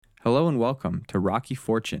Hello and welcome to Rocky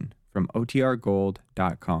Fortune from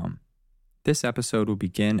OTRGold.com. This episode will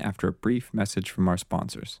begin after a brief message from our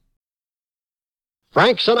sponsors.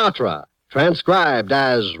 Frank Sinatra, transcribed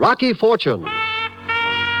as Rocky Fortune.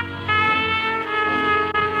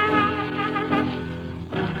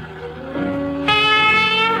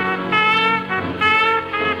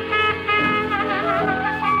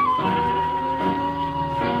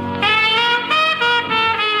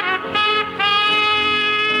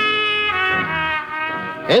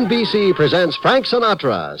 NBC presents Frank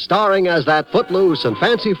Sinatra, starring as that footloose and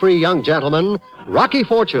fancy-free young gentleman, Rocky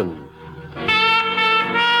Fortune.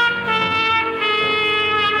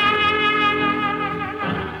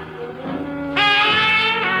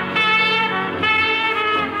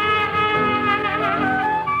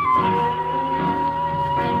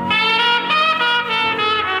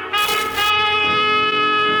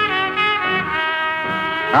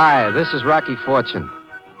 Hi, this is Rocky Fortune.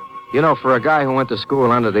 You know, for a guy who went to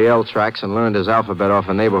school under the L tracks and learned his alphabet off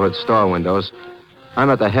of neighborhood store windows, I'm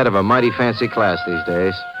at the head of a mighty fancy class these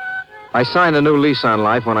days. I signed a new lease on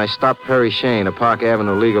life when I stopped Perry Shane, a Park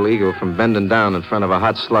Avenue legal eagle, from bending down in front of a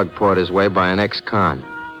hot slug poured his way by an ex-con.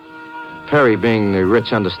 Perry, being the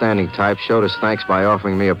rich, understanding type, showed his thanks by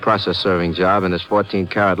offering me a process-serving job in his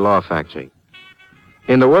 14-carat law factory.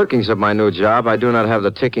 In the workings of my new job, I do not have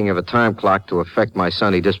the ticking of a time clock to affect my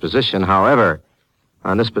sunny disposition. However,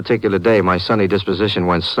 on this particular day, my sunny disposition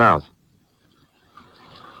went south.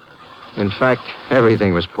 In fact,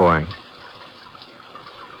 everything was pouring.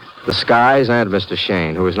 The skies and Mr.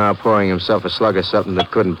 Shane, who was now pouring himself a slug of something that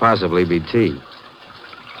couldn't possibly be tea.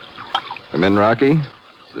 Come in, Rocky.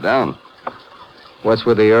 Sit down. What's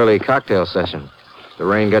with the early cocktail session? The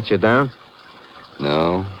rain got you down?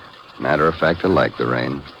 No. Matter of fact, I like the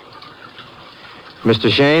rain. Mr.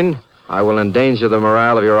 Shane, I will endanger the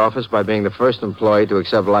morale of your office by being the first employee to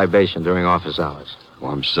accept libation during office hours. Oh,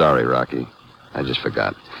 I'm sorry, Rocky. I just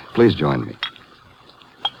forgot. Please join me.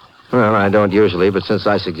 Well, I don't usually, but since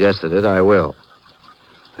I suggested it, I will.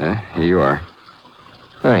 Here you are.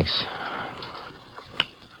 Thanks.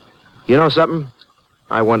 You know something?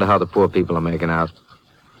 I wonder how the poor people are making out.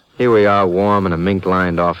 Here we are, warm in a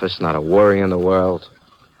mink-lined office, not a worry in the world.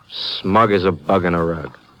 Smug as a bug in a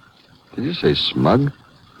rug. Did you say smug?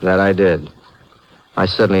 That I did. I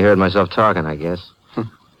suddenly heard myself talking, I guess.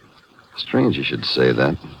 Strange you should say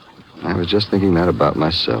that. I was just thinking that about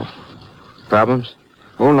myself. Problems?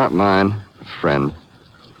 Oh, not mine. A friend.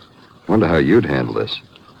 Wonder how you'd handle this.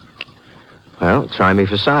 Well, try me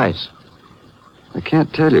for size. I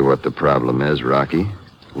can't tell you what the problem is, Rocky.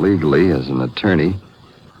 Legally, as an attorney,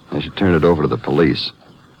 I should turn it over to the police.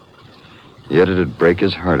 Yet it'd break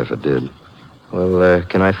his heart if it did. Well,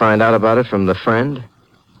 can I find out about it from the friend?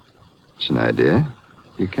 It's an idea.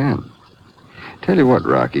 You can. Tell you what,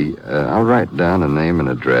 Rocky, I'll write down a name and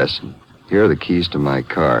address. Here are the keys to my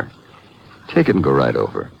car. Take it and go right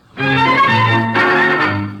over.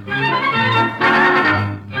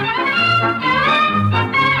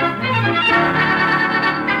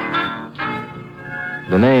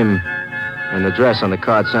 The name and address on the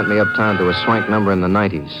card sent me uptown to a swank number in the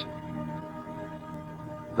 90s.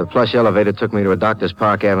 The plush elevator took me to a Doctor's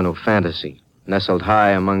Park Avenue fantasy, nestled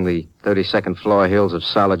high among the 32nd floor hills of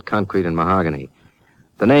solid concrete and mahogany.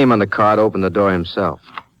 The name on the card opened the door himself.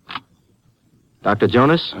 Dr.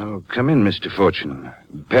 Jonas? Oh, come in, Mr. Fortune.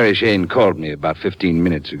 Perry Shane called me about 15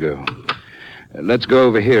 minutes ago. Let's go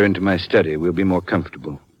over here into my study. We'll be more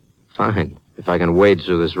comfortable. Fine, if I can wade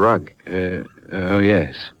through this rug. Oh,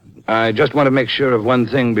 yes. I just want to make sure of one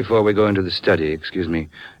thing before we go into the study. Excuse me.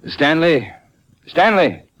 Stanley?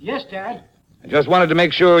 Stanley? Yes, Dad? I just wanted to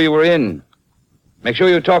make sure you were in. Make sure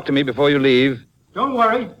you talk to me before you leave. Don't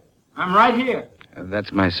worry. I'm right here.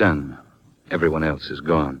 That's my son. Everyone else is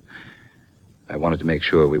gone. I wanted to make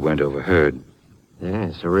sure we weren't overheard. Yeah,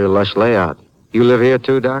 it's a real lush layout. You live here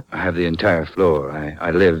too, Doc? I have the entire floor.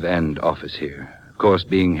 I live and office here. Of course,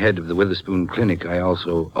 being head of the Witherspoon Clinic, I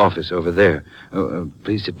also office over there.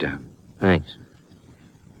 Please sit down. Thanks.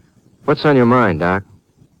 What's on your mind, Doc?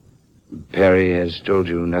 Perry has told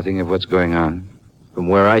you nothing of what's going on? From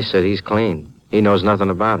where I sit, he's clean. He knows nothing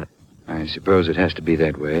about it. I suppose it has to be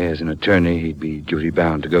that way. As an attorney, he'd be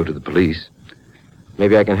duty-bound to go to the police.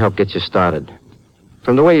 Maybe I can help get you started.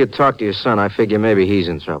 From the way you talk to your son, I figure maybe he's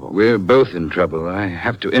in trouble. We're both in trouble. I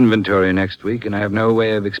have to inventory next week, and I have no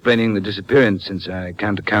way of explaining the disappearance since I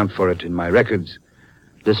can't account for it in my records.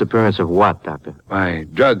 Disappearance of what, Doctor? Why,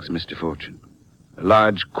 drugs, Mr. Fortune. A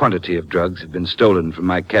large quantity of drugs have been stolen from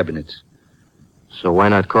my cabinets. So why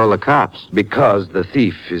not call the cops? Because the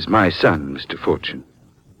thief is my son, Mr. Fortune.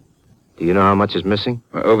 Do you know how much is missing?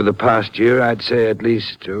 Over the past year, I'd say at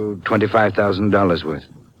least $25,000 worth.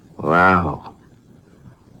 Wow.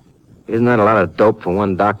 Isn't that a lot of dope for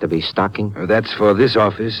one doc to be stocking? That's for this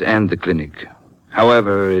office and the clinic.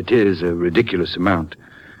 However, it is a ridiculous amount.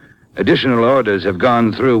 Additional orders have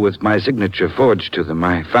gone through with my signature forged to them.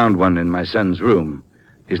 I found one in my son's room.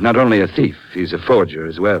 He's not only a thief, he's a forger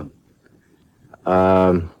as well.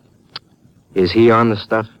 Is he on the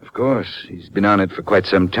stuff? Of course. He's been on it for quite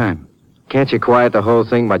some time. Can't you quiet the whole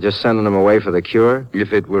thing by just sending him away for the cure?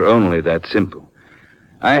 If it were only that simple.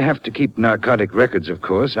 I have to keep narcotic records, of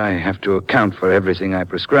course. I have to account for everything I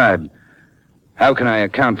prescribe. How can I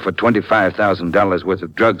account for $25,000 worth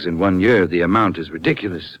of drugs in 1 year? The amount is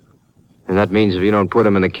ridiculous. And that means if you don't put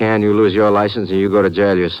him in the can, you lose your license and you go to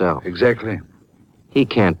jail yourself. Exactly. He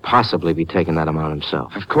can't possibly be taking that amount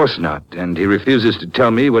himself. Of course not. And he refuses to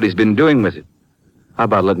tell me what he's been doing with it. How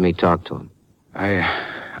about letting me talk to him?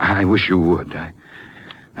 I wish you would.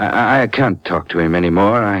 I can't talk to him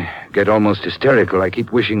anymore. I get almost hysterical. I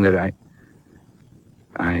keep wishing that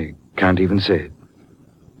I can't even say it.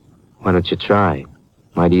 Why don't you try?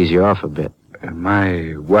 Might ease you off a bit.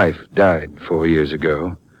 My wife died 4 years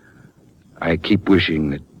ago. I keep wishing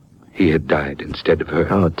that he had died instead of her.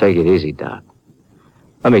 Oh, take it easy, Doc.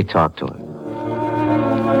 Let me talk to him.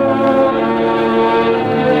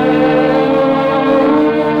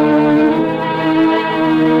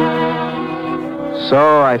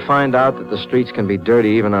 So I find out that the streets can be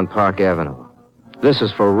dirty even on Park Avenue. This is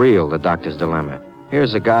for real, the doctor's dilemma.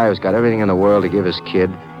 Here's a guy who's got everything in the world to give his kid,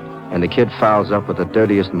 and the kid fouls up with the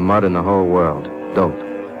dirtiest mud in the whole world, dope.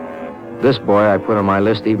 This boy I put on my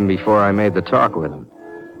list even before I made the talk with him.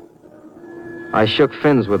 I shook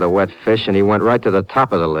fins with a wet fish, and he went right to the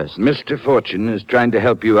top of the list. Mr. Fortune is trying to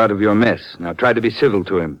help you out of your mess. Now try to be civil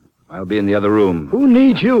to him. I'll be in the other room. Who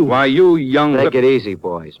needs you? Why, you young... Take it easy,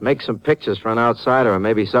 boys. Make some pictures for an outsider, and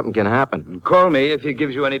maybe something can happen. Call me if he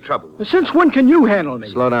gives you any trouble. Since when can you handle me?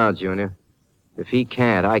 Slow down, Junior. If he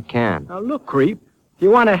can't, I can. Now, look, creep. If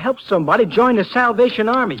you want to help somebody, join the Salvation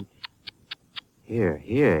Army. Here.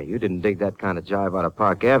 You didn't dig that kind of jive out of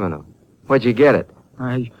Park Avenue. Where'd you get it?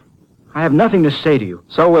 I have nothing to say to you.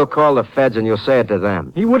 So we'll call the feds, and you'll say it to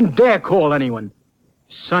them. He wouldn't dare call anyone.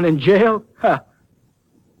 Son in jail? Ha!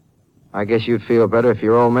 I guess you'd feel better if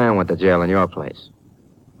your old man went to jail in your place.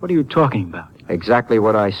 What are you talking about? Exactly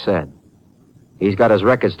what I said. He's got his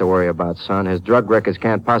records to worry about, son. His drug records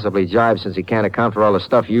can't possibly jive since he can't account for all the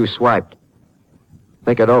stuff you swiped.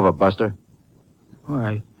 Think it over, Buster.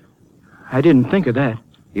 Why, I didn't think of that.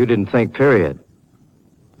 You didn't think, period.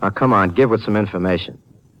 Now, come on, give with some information.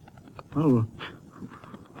 Well,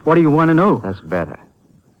 what do you want to know? That's better.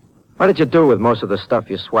 What did you do with most of the stuff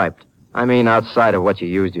you swiped? I mean, outside of what you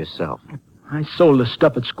used yourself. I sold the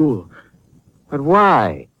stuff at school. But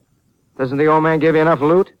why? Doesn't the old man give you enough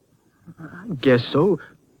loot? I guess so.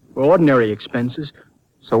 For ordinary expenses.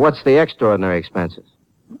 So what's the extraordinary expenses?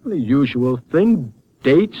 The usual thing.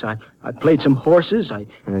 Dates. I played some horses.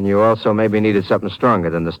 And you also maybe needed something stronger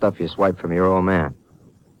than the stuff you swiped from your old man.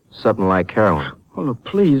 Something like heroin. Oh, look,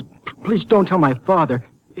 please don't tell my father.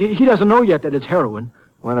 He doesn't know yet that it's heroin.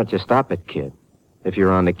 Why don't you stop it, kid? If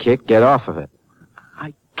you're on the kick, get off of it.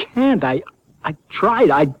 I can't. I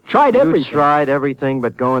tried. I tried everything. You tried everything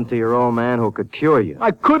but going to your old man who could cure you.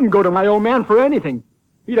 I couldn't go to my old man for anything.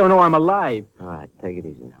 He don't know I'm alive. All right, take it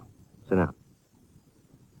easy now. Sit down.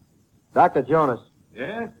 Dr. Jonas.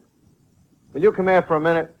 Yes? Will you come here for a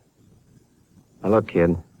minute? Now, look,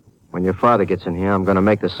 kid. When your father gets in here, I'm going to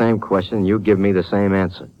make the same question, and you give me the same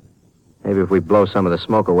answer. Maybe if we blow some of the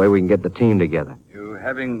smoke away, we can get the team together. You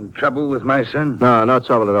having trouble with my son? No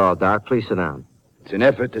trouble at all, Doc. Please sit down. It's an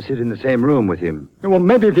effort to sit in the same room with him. Well,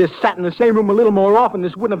 maybe if you sat in the same room a little more often,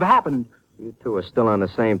 this wouldn't have happened. You two are still on the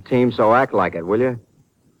same team, so act like it, will you?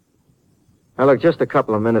 Now, look, just a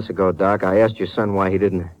couple of minutes ago, Doc, I asked your son why he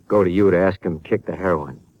didn't go to you to ask him to kick the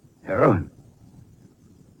heroin. Heroin?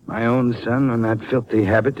 My own son on that filthy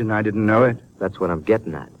habit, and I didn't know it? That's what I'm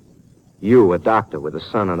getting at. You, a doctor with a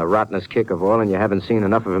son on the rottenest kick of all, and you haven't seen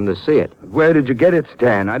enough of him to see it. Where did you get it,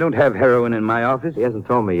 Stan? I don't have heroin in my office. He hasn't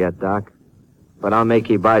told me yet, Doc. But I'll make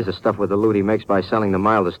he buys the stuff with the loot he makes by selling the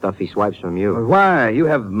milder stuff he swipes from you. Why? You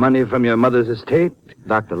have money from your mother's estate?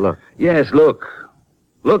 Doctor, look. Yes, look.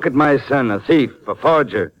 Look at my son, a thief, a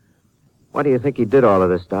forger. Why do you think he did all of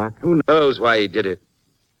this, Doc? Who knows why he did it?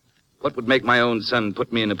 What would make my own son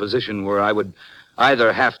put me in a position where I would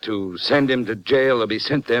either have to send him to jail or be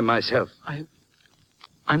sent there myself?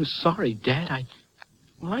 I'm sorry, Dad.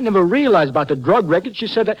 I never realized about the drug records. You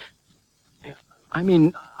said that... I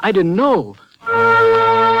mean, I didn't know.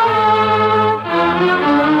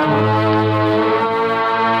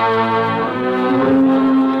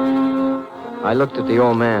 I looked at the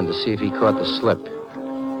old man to see if he caught the slip.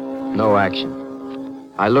 No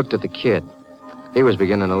action. I looked at the kid. He was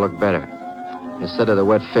beginning to look better. Instead of the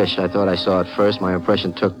wet fish I thought I saw at first, my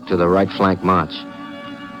impression took to the right flank march.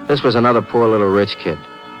 This was another poor little rich kid.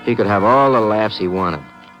 He could have all the laughs he wanted.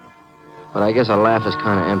 But I guess a laugh is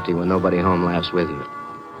kind of empty when nobody home laughs with you.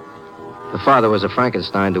 The father was a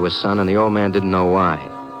Frankenstein to his son, and the old man didn't know why.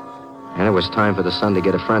 And it was time for the son to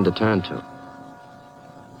get a friend to turn to.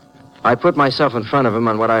 I put myself in front of him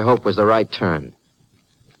on what I hoped was the right turn.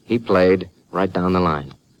 He played right down the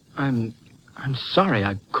line. I'm sorry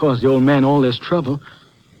I caused the old man all this trouble.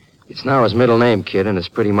 It's now his middle name, kid, and it's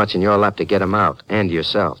pretty much in your lap to get him out, and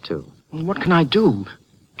yourself, too. Well, what can I do?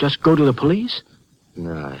 Just go to the police?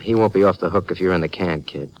 Nah, he won't be off the hook if you're in the can,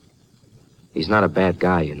 kid. He's not a bad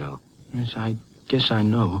guy, you know. Yes, I guess I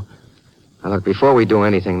know. Now, look, before we do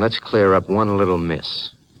anything, let's clear up one little miss.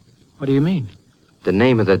 What do you mean? The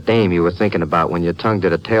name of the dame you were thinking about when your tongue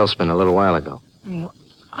did a tailspin a little while ago.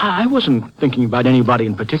 I wasn't thinking about anybody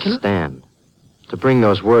in particular. Stan, to bring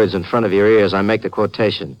those words in front of your ears, I make the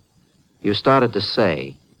quotation. You started to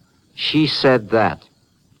say, she said that,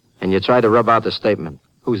 and you tried to rub out the statement.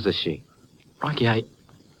 Who's the she? Rocky, I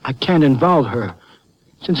can't involve her.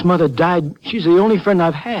 Since Mother died, she's the only friend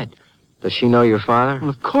I've had. Does she know your father?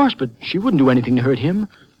 Well, of course, but she wouldn't do anything to hurt him.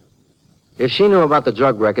 If she knew about the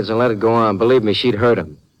drug records and let it go on, believe me, she'd hurt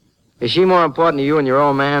him. Is she more important to you and your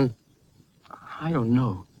old man? I don't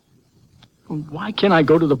know. Why can't I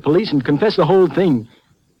go to the police and confess the whole thing?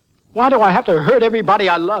 Why do I have to hurt everybody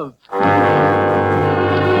I love?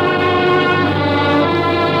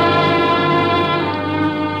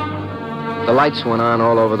 The lights went on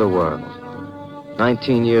all over the world.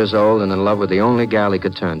 19 years old and in love with the only gal he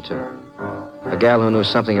could turn to. A gal who knew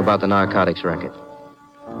something about the narcotics record.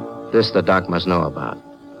 This the doc must know about.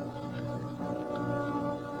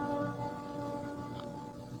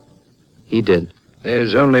 He did.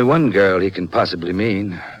 There's only one girl he can possibly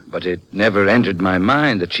mean, but it never entered my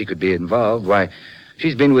mind that she could be involved. Why,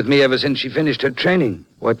 she's been with me ever since she finished her training.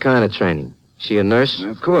 What kind of training? She a nurse?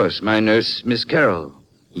 Of course, my nurse, Miss Carroll.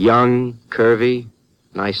 Young, curvy,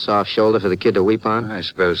 nice soft shoulder for the kid to weep on? I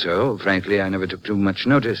suppose so. Frankly, I never took too much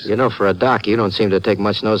notice. You know, for a doc, you don't seem to take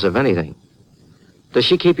much notice of anything. Does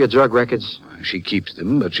she keep your drug records? She keeps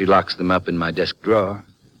them, but she locks them up in my desk drawer.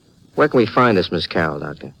 Where can we find this Miss Carroll,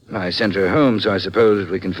 Doctor? I sent her home, so I suppose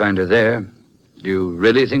we can find her there. Do you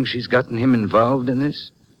really think she's gotten him involved in this?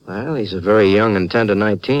 Well, he's a very young and tender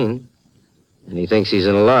 19. And he thinks he's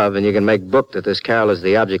in love, and you can make book that this Carroll is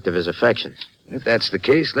the object of his affections. If that's the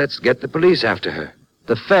case, let's get the police after her.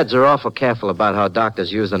 The feds are awful careful about how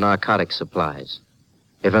doctors use the narcotic supplies.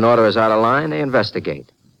 If an order is out of line, they investigate.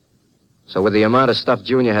 So with the amount of stuff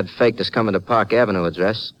Junior had faked as coming to Park Avenue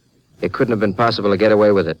address, it couldn't have been possible to get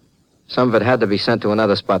away with it. Some of it had to be sent to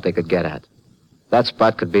another spot they could get at. That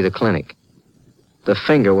spot could be the clinic. The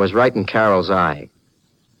finger was right in Carroll's eye.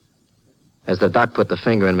 As the doc put the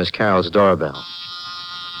finger in Miss Carroll's doorbell.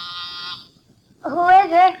 Who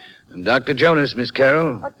is it? I'm Dr. Jonas, Miss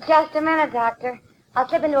Carroll. Oh, just a minute, Doctor. I'll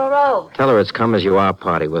slip into a robe. Tell her it's come as you are,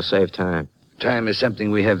 party. We'll save time. Time is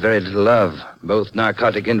something we have very little of. Both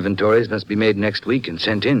narcotic inventories must be made next week and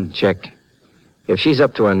sent in. Check. If she's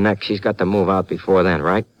up to her neck, she's got to move out before then,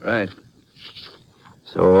 right? Right.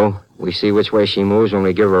 So, we see which way she moves when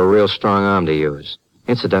we give her a real strong arm to use.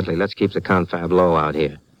 Incidentally, let's keep the confab low out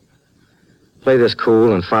here. Play this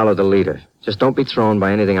cool and follow the leader. Just don't be thrown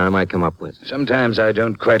by anything I might come up with. Sometimes I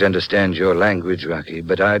don't quite understand your language, Rocky,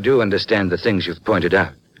 but I do understand the things you've pointed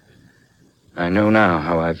out. I know now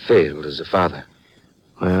how I've failed as a father.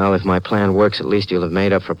 Well, if my plan works, at least you'll have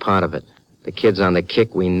made up for part of it. The kid's on the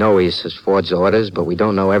kick. We know he's his forged orders, but we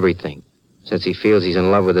don't know everything. Since he feels he's in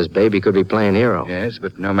love with his baby, he could be playing hero. Yes,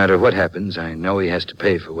 but no matter what happens, I know he has to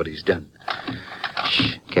pay for what he's done.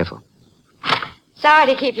 Shh, careful.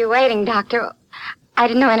 Sorry to keep you waiting, Doctor. I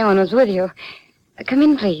didn't know anyone was with you. Come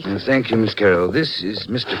in, please. Thank you, Miss Carroll. This is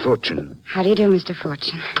Mr. Fortune. How do you do, Mr.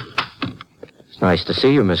 Fortune? It's nice to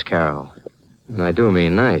see you, Miss Carroll. And I do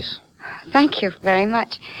mean nice. Thank you very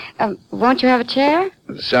much. Won't you have a chair?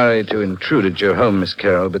 Sorry to intrude at your home, Miss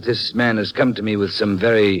Carroll, but this man has come to me with some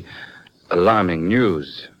very alarming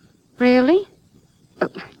news. Really?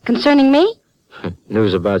 Concerning me?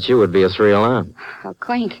 News about you would be a 3-alarm. How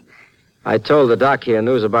quaint. I told the doc here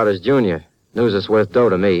news about his junior. News that's worth dough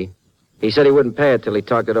to me. He said he wouldn't pay it till he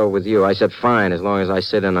talked it over with you. I said fine, as long as I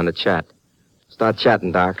sit in on the chat. Start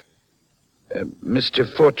chatting, Doc. Mr.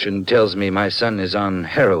 Fortune tells me my son is on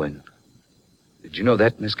heroin. Did you know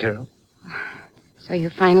that, Miss Carroll? So you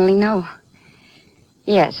finally know.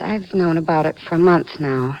 Yes, I've known about it for months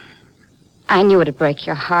now. I knew it'd break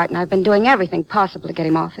your heart, and I've been doing everything possible to get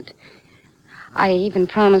him off it. I even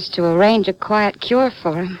promised to arrange a quiet cure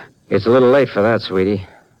for him. It's a little late for that, sweetie.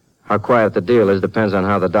 How quiet the deal is depends on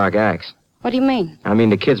how the doc acts. What do you mean? I mean,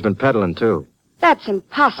 the kid's been peddling, too. That's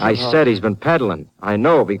impossible. I said he's been peddling. I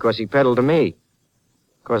know, because he peddled to me.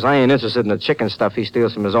 Of course, I ain't interested in the chicken stuff he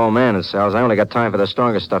steals from his old man and sells. I only got time for the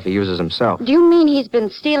stronger stuff he uses himself. Do you mean he's been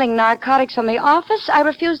stealing narcotics from the office? I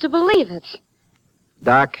refuse to believe it.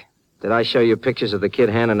 Doc, did I show you pictures of the kid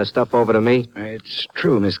handing the stuff over to me? It's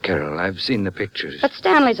true, Miss Carroll. I've seen the pictures. But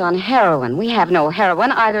Stanley's on heroin. We have no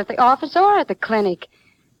heroin either at the office or at the clinic.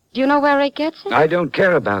 Do you know where he gets it? I don't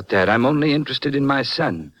care about that. I'm only interested in my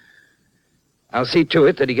son. I'll see to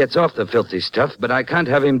it that he gets off the filthy stuff, but I can't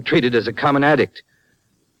have him treated as a common addict.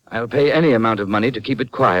 I'll pay any amount of money to keep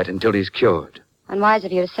it quiet until he's cured. Unwise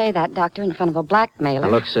of you to say that, Doctor, in front of a blackmailer. Now,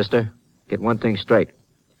 look, sister, get one thing straight.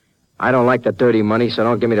 I don't like the dirty money, so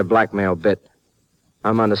don't give me the blackmail bit.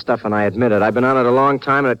 I'm on the stuff, and I admit it. I've been on it a long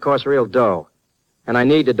time, and it costs real dough. And I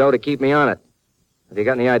need the dough to keep me on it. If you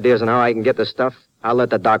got any ideas on how I can get the stuff, I'll let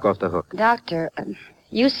the doc off the hook. Doctor,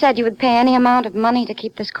 you said you would pay any amount of money to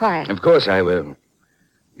keep this quiet. Of course I will.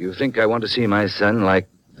 You think I want to see my son like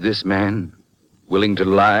this man? Willing to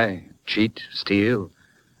lie, cheat, steal,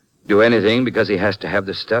 do anything because he has to have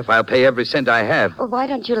the stuff? I'll pay every cent I have. Well, why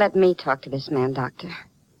don't you let me talk to this man, Doctor?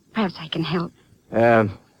 Perhaps I can help.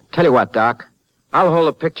 Tell you what, Doc. I'll hold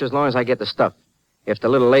the picture as long as I get the stuff. If the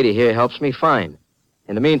little lady here helps me, fine.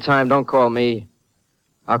 In the meantime, don't call me.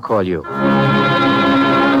 I'll call you.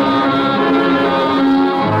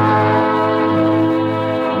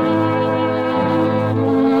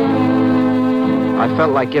 I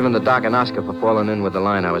felt like giving the doc an Oscar for falling in with the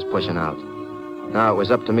line I was pushing out. Now it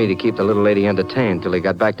was up to me to keep the little lady entertained till he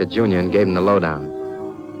got back to Junior and gave him the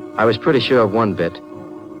lowdown. I was pretty sure of one bit.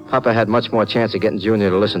 Papa had much more chance of getting Junior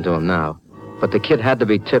to listen to him now. But the kid had to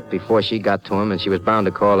be tipped before she got to him, and she was bound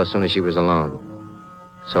to call as soon as she was alone.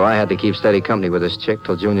 So I had to keep steady company with this chick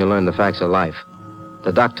till Junior learned the facts of life.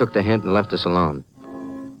 The doc took the hint and left us alone.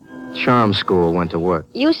 Charm school went to work.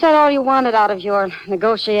 You said all you wanted out of your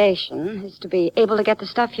negotiation is to be able to get the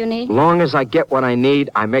stuff you need? Long as I get what I need,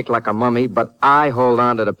 I make like a mummy, but I hold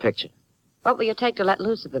on to the picture. What will you take to let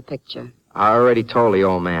loose of the picture? I already told the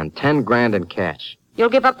old man, 10 grand in cash. You'll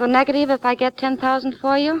give up the negative if I get 10,000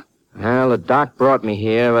 for you? Well, the doc brought me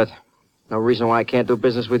here, but no reason why I can't do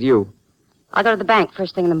business with you. I'll go to the bank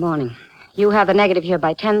first thing in the morning. You have the negative here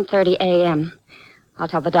by 10:30 a.m. I'll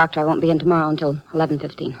tell the doctor I won't be in tomorrow until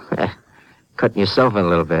 11:15. Cutting yourself in a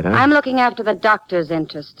little bit, huh? I'm looking after the doctor's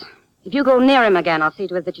interest. If you go near him again, I'll see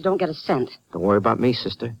to it that you don't get a cent. Don't worry about me,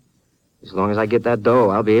 sister. As long as I get that dough,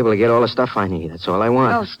 I'll be able to get all the stuff I need. That's all I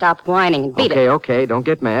want. Oh, stop whining and beat it. Okay. Don't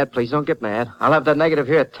get mad. Please don't get mad. I'll have that negative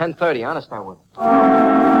here at 10:30. Honest, I will.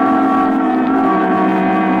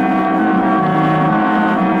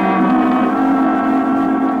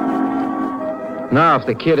 Now, if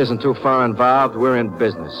the kid isn't too far involved, we're in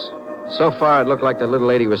business. So far, it looked like the little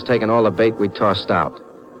lady was taking all the bait we tossed out.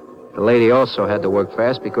 The lady also had to work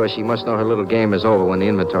fast because she must know her little game is over when the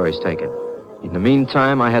inventory's taken. In the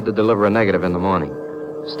meantime, I had to deliver a negative in the morning.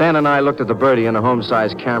 Stan and I looked at the birdie in a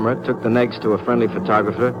home-sized camera, took the negs to a friendly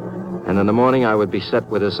photographer, and in the morning I would be set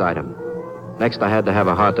with this item. Next, I had to have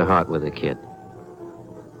a heart-to-heart with the kid.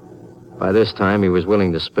 By this time, he was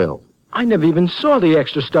willing to spill. I never even saw the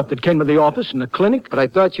extra stuff that came to the office and the clinic. But I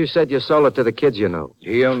thought you said you sold it to the kids you knew.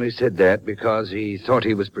 He only said that because he thought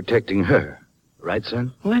he was protecting her. Right,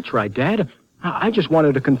 son? Well, that's right, Dad. I just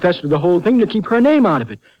wanted to confess to the whole thing to keep her name out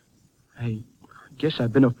of it. I guess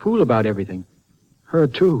I've been a fool about everything. Her,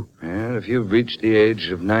 too. Well, if you've reached the age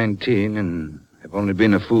of 19 and have only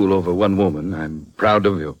been a fool over one woman, I'm proud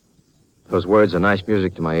of you. Those words are nice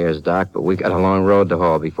music to my ears, Doc, but we got a long road to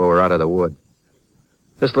haul before we're out of the wood.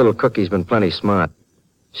 This little cookie's been plenty smart.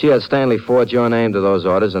 She had Stanley forge your name to those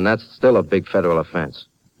orders, and that's still a big federal offense.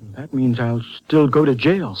 That means I'll still go to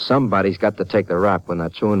jail. Somebody's got to take the rap when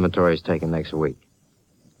that true inventory is taken next week.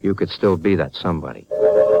 You could still be that somebody.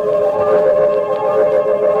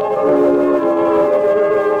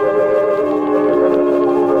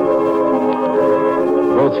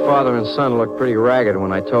 Both father and son looked pretty ragged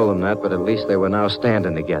when I told them that, but at least they were now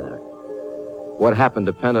standing together. What happened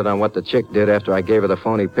depended on what the chick did after I gave her the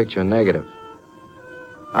phony picture negative.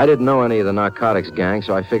 I didn't know any of the narcotics gang,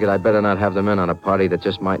 so I figured I'd better not have them in on a party that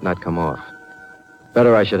just might not come off.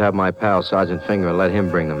 Better I should have my pal, Sergeant Finger, and let him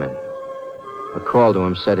bring them in. A call to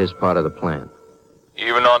him said his part of the plan.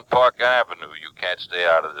 Even on Park Avenue, you can't stay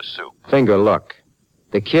out of the soup. Finger, look.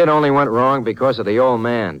 The kid only went wrong because of the old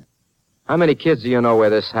man. How many kids do you know where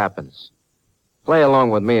this happens? Play along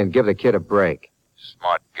with me and give the kid a break.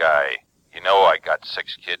 Smart guy. He You know I got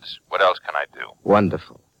 6 kids. What else can I do?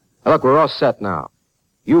 Wonderful. Look, we're all set now.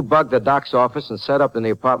 You bug the doc's office and set up in the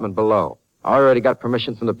apartment below. I already got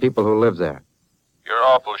permission from the people who live there. You're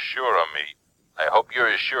awful sure of me. I hope you're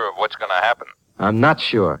as sure of what's going to happen. I'm not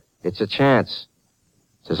sure. It's a chance.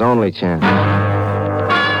 It's his only chance.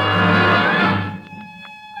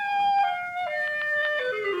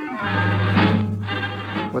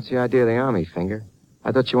 What's the idea of the Army, Finger?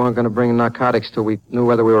 I thought you weren't going to bring narcotics till we knew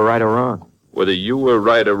whether we were right or wrong. Whether you were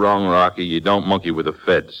right or wrong, Rocky, you don't monkey with the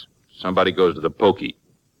feds. Somebody goes to the pokey.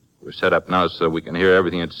 We're set up now so we can hear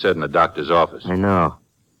everything that's said in the doctor's office. I know.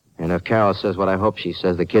 And if Carol says what I hope she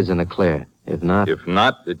says, the kid's in the clear. If not... If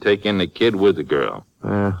not, they take in the kid with the girl.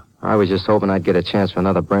 I was just hoping I'd get a chance for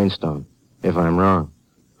another brainstorm. If I'm wrong.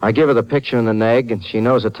 I give her the picture and the neg, and she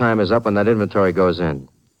knows the time is up when that inventory goes in.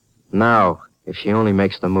 Now, if she only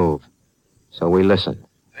makes the move. So we listen.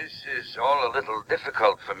 This is all a little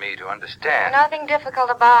difficult for me to understand. Nothing difficult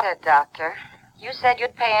about it, Doctor. You said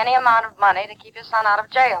you'd pay any amount of money to keep your son out of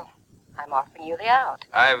jail. I'm offering you the out.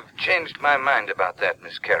 I've changed my mind about that,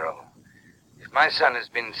 Miss Carroll. If my son has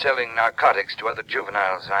been selling narcotics to other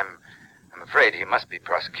juveniles, I'm afraid he must be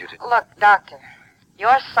prosecuted. Look, Doctor,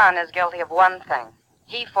 your son is guilty of one thing.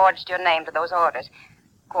 He forged your name to those orders.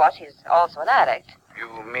 Of course, he's also an addict.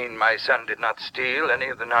 You mean my son did not steal any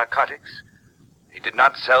of the narcotics? He did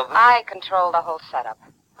not sell them? I controlled the whole setup.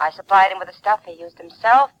 I supplied him with the stuff he used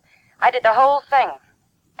himself. I did the whole thing.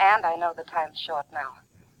 And I know the time's short now.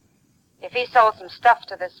 If he sold some stuff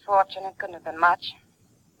to this fortune, it couldn't have been much.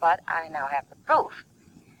 But I now have the proof.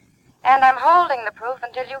 And I'm holding the proof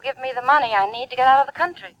until you give me the money I need to get out of the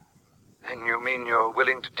country. Then you mean you're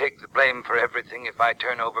willing to take the blame for everything if I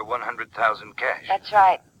turn over $100,000 cash? That's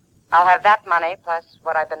right. I'll have that money, plus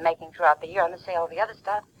what I've been making throughout the year on the sale of the other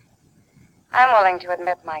stuff. I'm willing to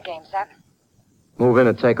admit my game, sir. Move in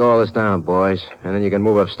and take all this down, boys. And then you can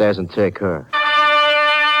move upstairs and take her.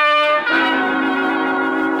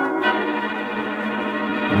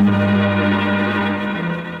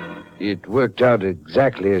 It worked out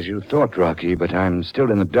exactly as you thought, Rocky, but I'm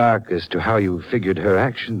still in the dark as to how you figured her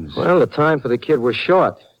actions. Well, the time for the kid was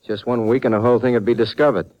short. Just 1 week and the whole thing would be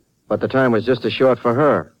discovered. But the time was just as short for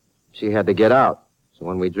her. She had to get out. So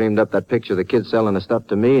when we dreamed up that picture of the kid selling the stuff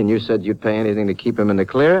to me and you said you'd pay anything to keep him in the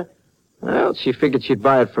clear, well, she figured she'd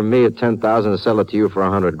buy it from me at $10,000 and sell it to you for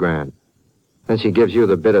 $100,000. Then she gives you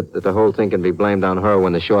the bit that the whole thing can be blamed on her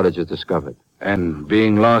when the shortage is discovered. And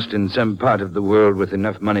being lost in some part of the world with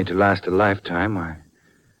enough money to last a lifetime,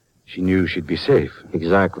 she knew she'd be safe.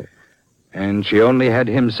 Exactly. And she only had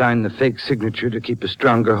him sign the fake signature to keep a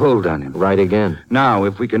stronger hold on him. Right again. Now,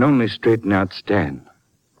 if we can only straighten out Stan,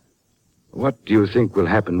 what do you think will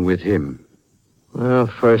happen with him? Well,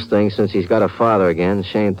 first thing, since he's got a father again,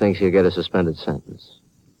 Shane thinks he'll get a suspended sentence.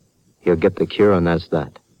 He'll get the cure, and that's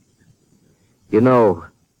that. You know,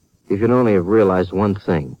 if you'd only have realized one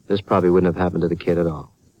thing, this probably wouldn't have happened to the kid at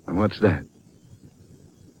all. And what's that?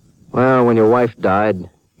 Well, when your wife died,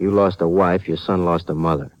 you lost a wife, your son lost a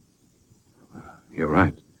mother. You're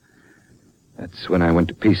right. That's when I went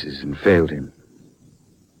to pieces and failed him.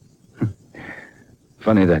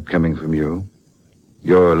 Funny that coming from you.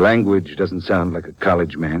 Your language doesn't sound like a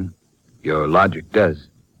college man. Your logic does.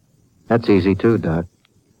 That's easy, too, Doc.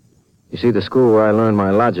 You see, the school where I learned my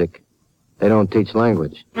logic, they don't teach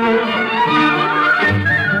language.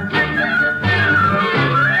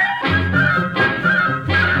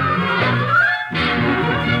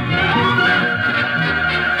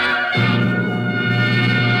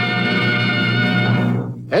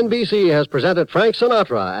 NBC has presented Frank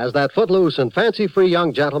Sinatra as that footloose and fancy-free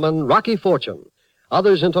young gentleman, Rocky Fortune.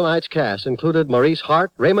 Others in tonight's cast included Maurice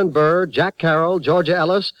Hart, Raymond Burr, Jack Carroll, Georgia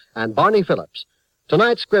Ellis, and Barney Phillips.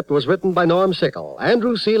 Tonight's script was written by Norm Sickle.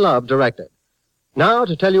 Andrew C. Love directed. Now,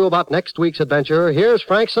 to tell you about next week's adventure, here's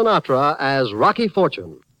Frank Sinatra as Rocky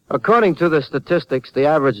Fortune. According to the statistics, the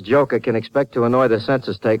average joker can expect to annoy the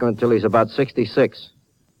census taker until he's about 66.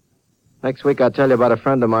 Next week, I'll tell you about a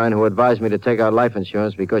friend of mine who advised me to take out life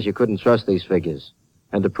insurance because you couldn't trust these figures.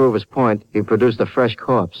 And to prove his point, he produced a fresh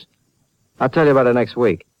corpse. I'll tell you about it next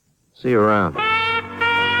week. See you around.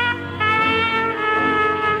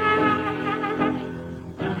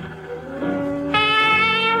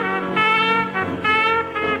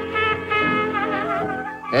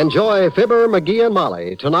 Enjoy Fibber, McGee, and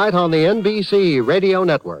Molly tonight on the NBC Radio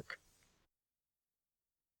Network.